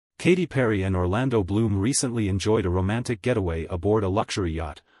Katy Perry and Orlando Bloom recently enjoyed a romantic getaway aboard a luxury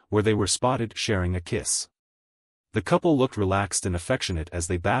yacht, where they were spotted sharing a kiss. The couple looked relaxed and affectionate as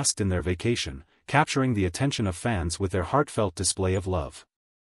they basked in their vacation, capturing the attention of fans with their heartfelt display of love.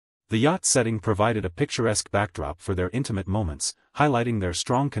 The yacht setting provided a picturesque backdrop for their intimate moments, highlighting their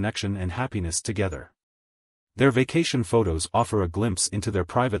strong connection and happiness together. Their vacation photos offer a glimpse into their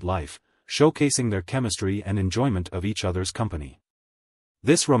private life, showcasing their chemistry and enjoyment of each other's company.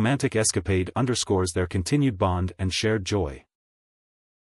 This romantic escapade underscores their continued bond and shared joy.